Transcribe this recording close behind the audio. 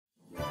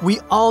We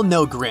all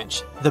know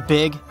Grinch, the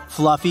big,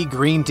 fluffy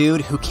green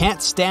dude who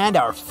can't stand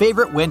our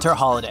favorite winter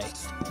holiday.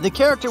 The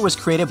character was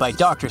created by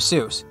Dr.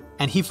 Seuss,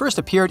 and he first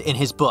appeared in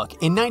his book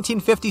in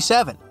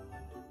 1957.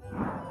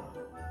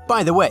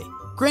 By the way,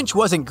 Grinch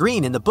wasn't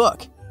green in the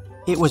book.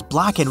 It was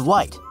black and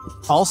white.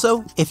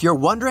 Also, if you're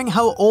wondering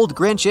how old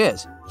Grinch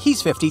is,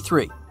 he's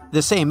 53,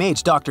 the same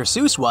age Dr.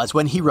 Seuss was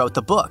when he wrote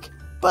the book.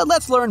 But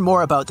let's learn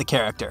more about the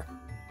character.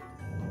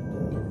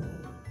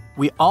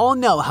 We all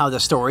know how the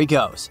story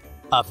goes.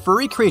 A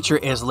furry creature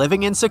is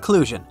living in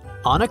seclusion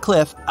on a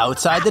cliff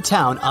outside the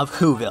town of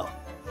Whoville.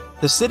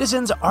 The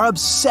citizens are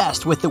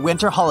obsessed with the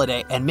winter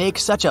holiday and make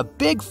such a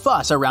big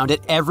fuss around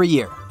it every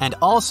year, and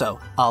also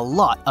a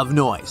lot of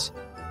noise.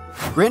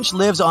 Grinch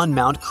lives on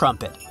Mount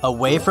Crumpet,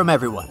 away from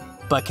everyone,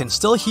 but can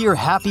still hear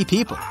happy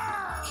people.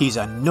 He's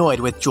annoyed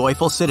with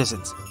joyful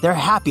citizens, their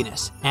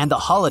happiness, and the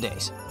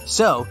holidays,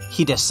 so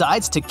he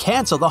decides to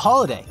cancel the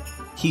holiday.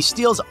 He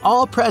steals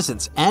all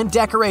presents and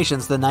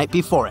decorations the night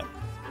before it.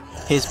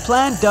 His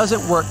plan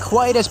doesn't work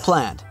quite as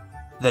planned.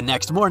 The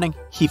next morning,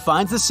 he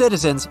finds the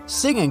citizens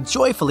singing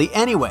joyfully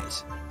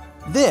anyways.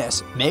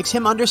 This makes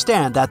him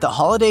understand that the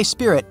holiday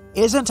spirit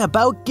isn't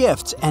about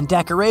gifts and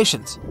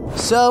decorations.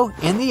 So,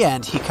 in the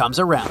end, he comes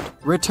around,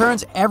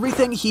 returns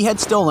everything he had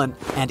stolen,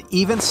 and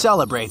even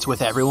celebrates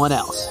with everyone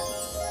else.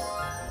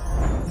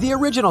 The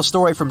original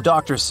story from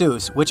Dr.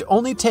 Seuss, which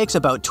only takes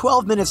about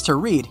 12 minutes to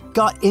read,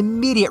 got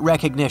immediate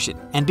recognition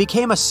and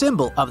became a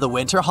symbol of the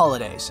winter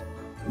holidays.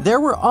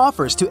 There were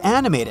offers to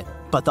animate it,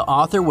 but the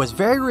author was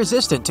very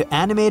resistant to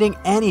animating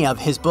any of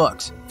his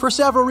books, for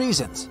several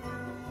reasons.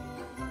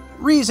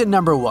 Reason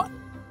number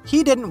 1.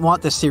 He didn't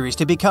want the series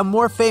to become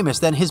more famous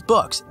than his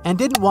books and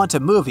didn't want a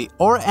movie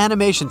or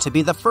animation to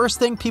be the first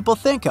thing people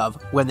think of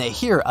when they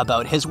hear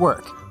about his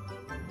work.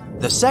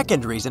 The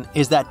second reason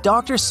is that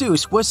Dr.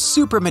 Seuss was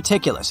super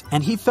meticulous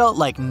and he felt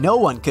like no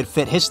one could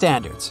fit his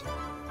standards.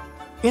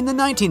 In the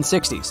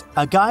 1960s,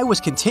 a guy was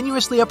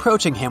continuously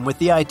approaching him with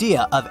the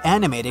idea of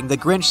animating the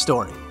Grinch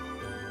story.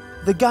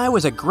 The guy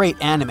was a great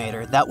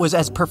animator that was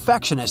as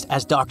perfectionist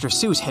as Dr.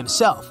 Seuss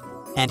himself,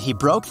 and he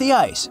broke the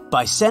ice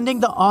by sending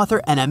the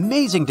author an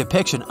amazing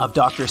depiction of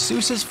Dr.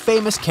 Seuss's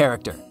famous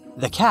character,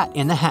 the Cat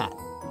in the Hat.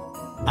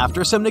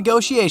 After some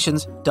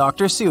negotiations,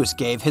 Dr. Seuss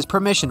gave his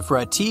permission for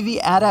a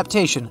TV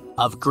adaptation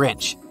of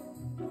Grinch.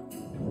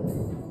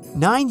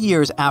 9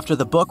 years after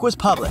the book was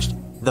published,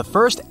 the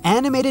first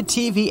animated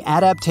TV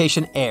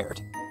adaptation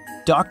aired.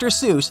 Dr.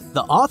 Seuss,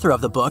 the author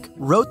of the book,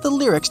 wrote the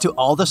lyrics to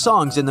all the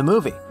songs in the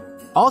movie.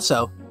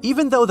 Also,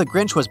 even though the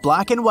Grinch was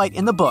black and white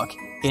in the book,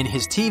 in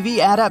his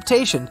TV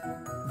adaptation,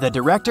 the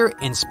director,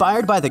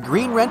 inspired by the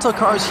green rental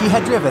cars he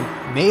had driven,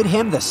 made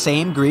him the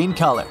same green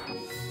color.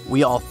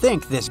 We all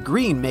think this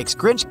green makes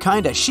Grinch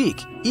kinda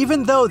chic,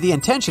 even though the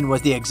intention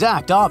was the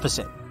exact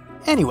opposite.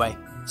 Anyway,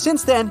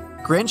 since then,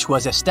 Grinch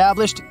was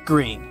established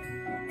green.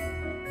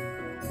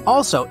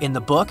 Also in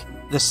the book,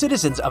 the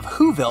citizens of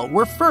Whoville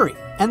were furry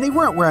and they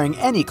weren't wearing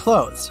any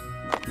clothes.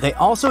 They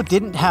also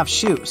didn't have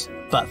shoes,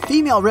 but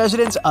female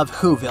residents of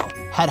Whoville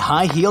had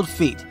high-heeled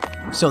feet,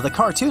 so the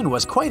cartoon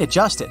was quite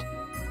adjusted.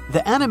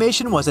 The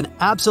animation was an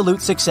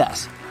absolute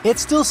success. It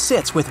still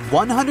sits with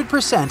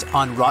 100%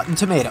 on Rotten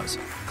Tomatoes,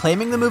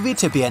 claiming the movie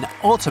to be an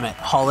ultimate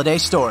holiday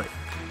story.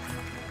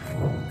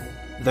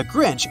 The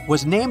Grinch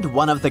was named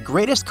one of the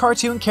greatest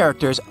cartoon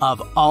characters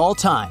of all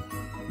time.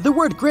 The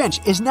word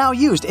Grinch is now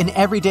used in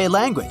everyday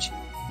language.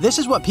 This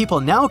is what people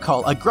now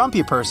call a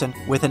grumpy person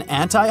with an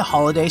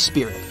anti-holiday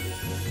spirit.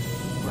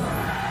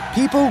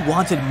 People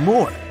wanted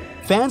more.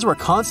 Fans were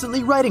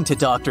constantly writing to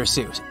Dr.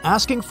 Seuss,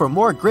 asking for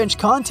more Grinch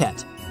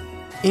content.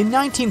 In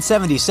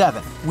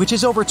 1977, which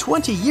is over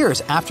 20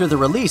 years after the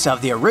release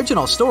of the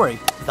original story,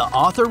 the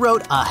author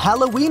wrote a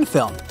Halloween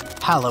film.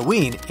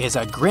 Halloween is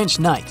a Grinch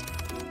night.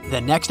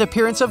 The next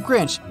appearance of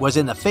Grinch was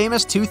in the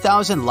famous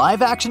 2000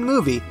 live-action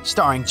movie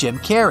starring Jim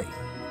Carrey.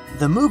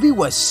 The movie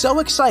was so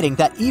exciting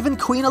that even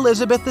Queen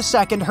Elizabeth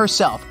II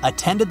herself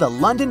attended the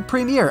London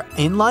premiere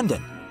in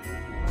London.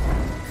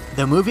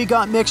 The movie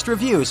got mixed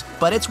reviews,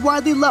 but it's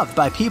widely loved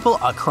by people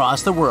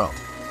across the world.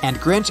 And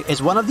Grinch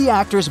is one of the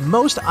actor's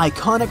most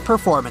iconic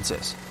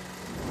performances.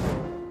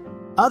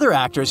 Other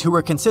actors who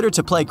were considered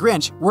to play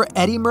Grinch were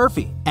Eddie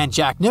Murphy and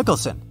Jack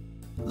Nicholson.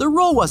 The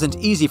role wasn't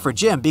easy for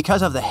Jim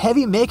because of the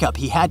heavy makeup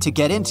he had to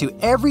get into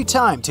every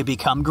time to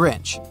become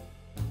Grinch.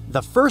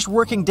 The first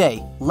working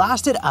day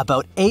lasted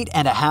about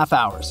 8.5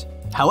 hours.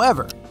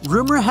 However,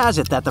 rumor has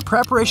it that the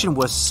preparation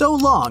was so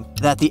long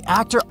that the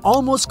actor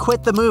almost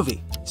quit the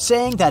movie,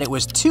 saying that it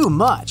was too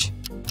much.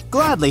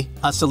 Gladly,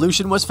 a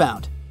solution was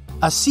found.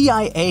 A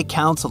CIA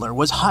counselor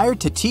was hired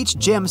to teach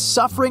Jim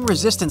suffering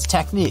resistance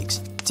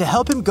techniques to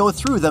help him go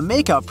through the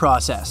makeup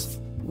process,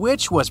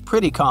 which was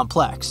pretty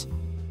complex.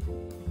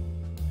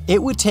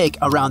 It would take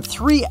around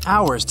 3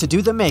 hours to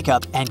do the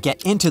makeup and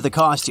get into the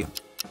costume,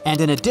 and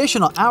an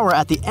additional hour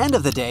at the end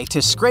of the day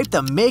to scrape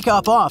the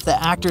makeup off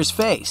the actor's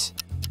face.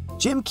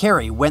 Jim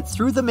Carrey went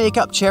through the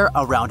makeup chair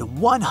around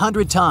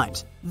 100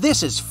 times.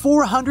 This is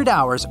 400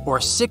 hours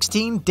or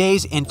 16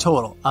 days in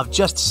total of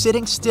just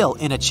sitting still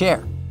in a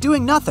chair,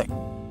 doing nothing.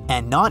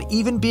 and not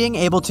even being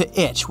able to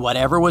itch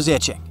whatever was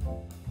itching.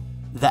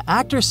 The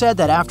actor said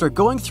that after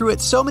going through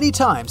it so many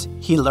times,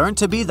 he learned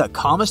to be the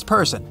calmest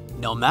person,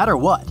 no matter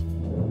what.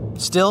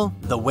 Still,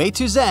 the way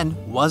to Zen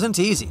wasn't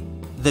easy.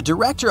 The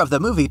director of the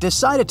movie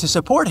decided to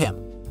support him.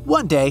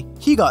 One day,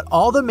 he got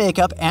all the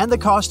makeup and the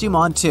costume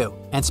on too,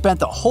 and spent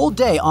the whole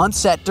day on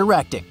set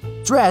directing,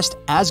 dressed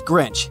as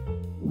Grinch.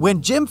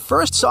 When Jim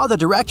first saw the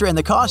director in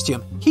the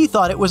costume, he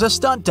thought it was a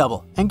stunt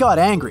double and got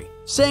angry,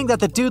 saying that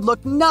the dude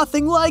looked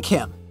nothing like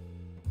him.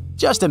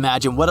 Just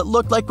imagine what it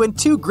looked like when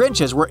two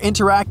Grinches were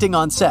interacting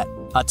on set,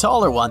 a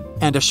taller one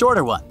and a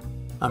shorter one.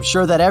 I'm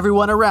sure that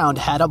everyone around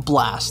had a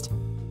blast.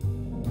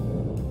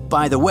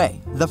 By the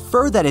way, the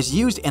fur that is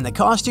used in the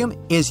costume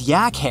is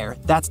yak hair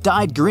that's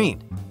dyed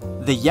green.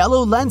 The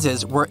yellow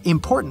lenses were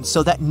important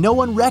so that no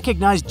one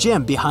recognized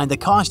Jim behind the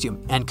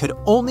costume and could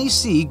only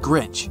see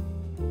Grinch.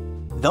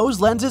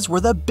 Those lenses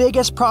were the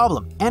biggest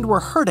problem and were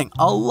hurting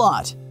a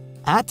lot.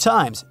 At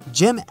times,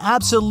 Jim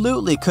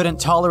absolutely couldn't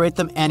tolerate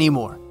them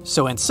anymore,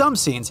 so in some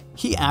scenes,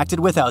 he acted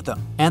without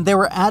them, and they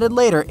were added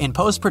later in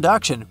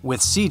post-production with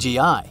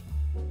CGI.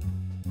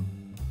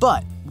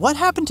 But what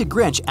happened to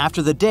Grinch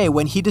after the day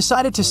when he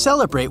decided to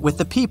celebrate with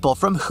the people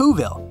from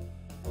Whoville?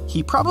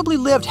 He probably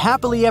lived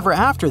happily ever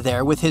after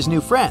there with his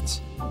new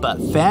friends,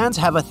 but fans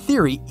have a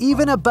theory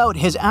even about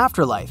his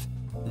afterlife.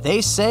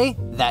 They say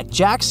that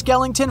Jack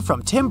Skellington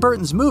from Tim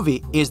Burton's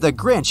movie is the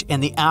Grinch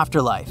in the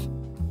afterlife.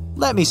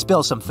 Let me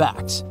spill some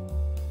facts.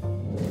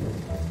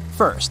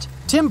 First,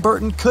 Tim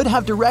Burton could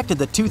have directed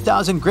the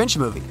 2000 Grinch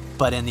movie,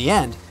 but in the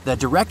end, the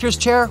director's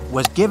chair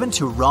was given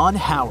to Ron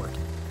Howard.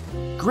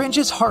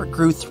 Grinch's heart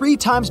grew 3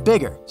 times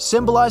bigger,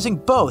 symbolizing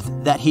both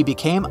that he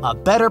became a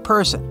better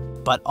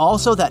person, but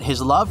also that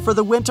his love for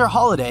the winter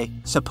holiday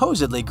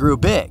supposedly grew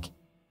big.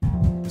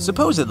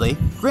 Supposedly,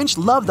 Grinch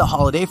loved the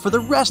holiday for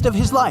the rest of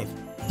his life,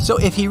 so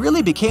if he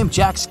really became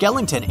Jack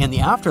Skellington in the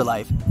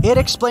afterlife, it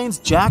explains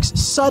Jack's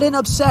sudden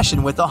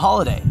obsession with the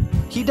holiday.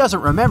 He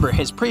doesn't remember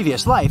his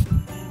previous life,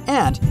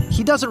 and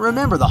he doesn't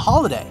remember the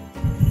holiday.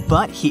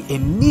 But he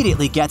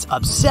immediately gets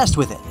obsessed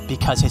with it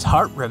because his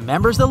heart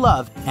remembers the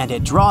love and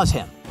it draws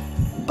him.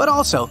 But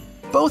also,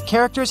 both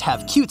characters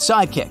have cute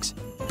sidekicks.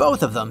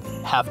 Both of them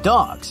have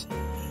dogs.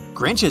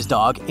 Grinch's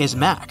dog is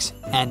Max,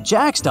 and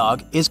Jack's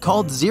dog is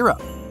called Zero.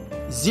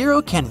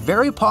 Zero can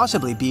very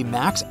possibly be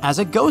Max as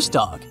a ghost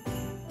dog.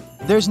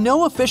 There's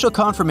no official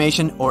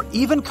confirmation or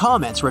even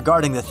comments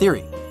regarding the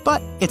theory,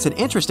 but it's an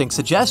interesting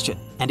suggestion,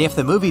 and if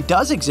the movie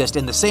does exist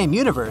in the same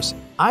universe,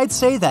 I'd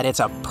say that it's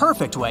a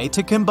perfect way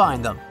to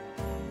combine them.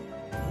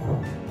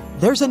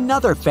 There's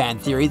another fan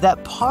theory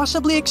that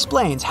possibly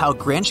explains how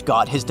Grinch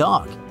got his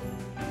dog.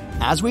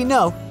 As we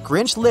know,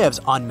 Grinch lives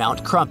on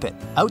Mount Crumpet,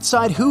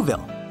 outside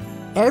Whoville.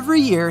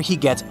 Every year he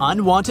gets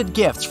unwanted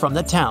gifts from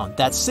the town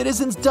that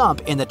citizens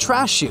dump in the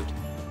trash chute.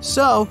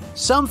 So,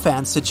 some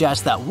fans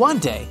suggest that one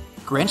day,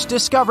 Grinch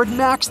discovered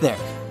Max there,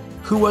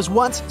 who was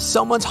once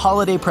someone's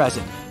holiday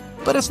present.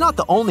 But it's not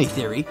the only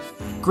theory.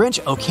 Grinch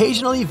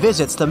occasionally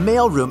visits the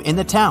mailroom in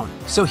the town,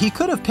 so he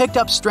could have picked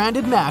up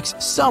stranded Max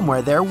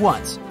somewhere there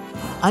once.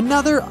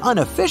 Another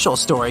unofficial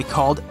story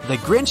called The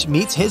Grinch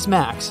Meets His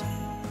Max,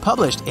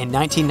 published in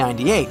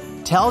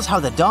 1998, tells how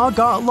the dog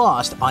got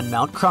lost on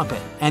Mount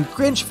Crumpet, and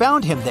Grinch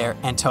found him there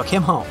and took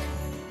him home.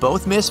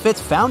 Both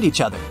misfits found each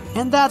other,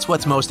 and that's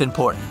what's most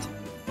important.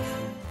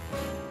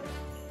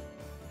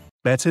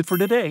 That's it for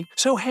today.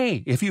 So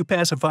hey, if you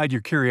pacified your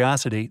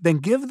curiosity, then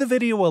give the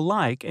video a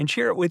like and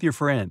share it with your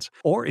friends.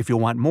 Or if you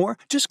want more,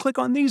 just click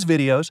on these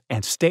videos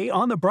and stay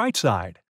on the bright side.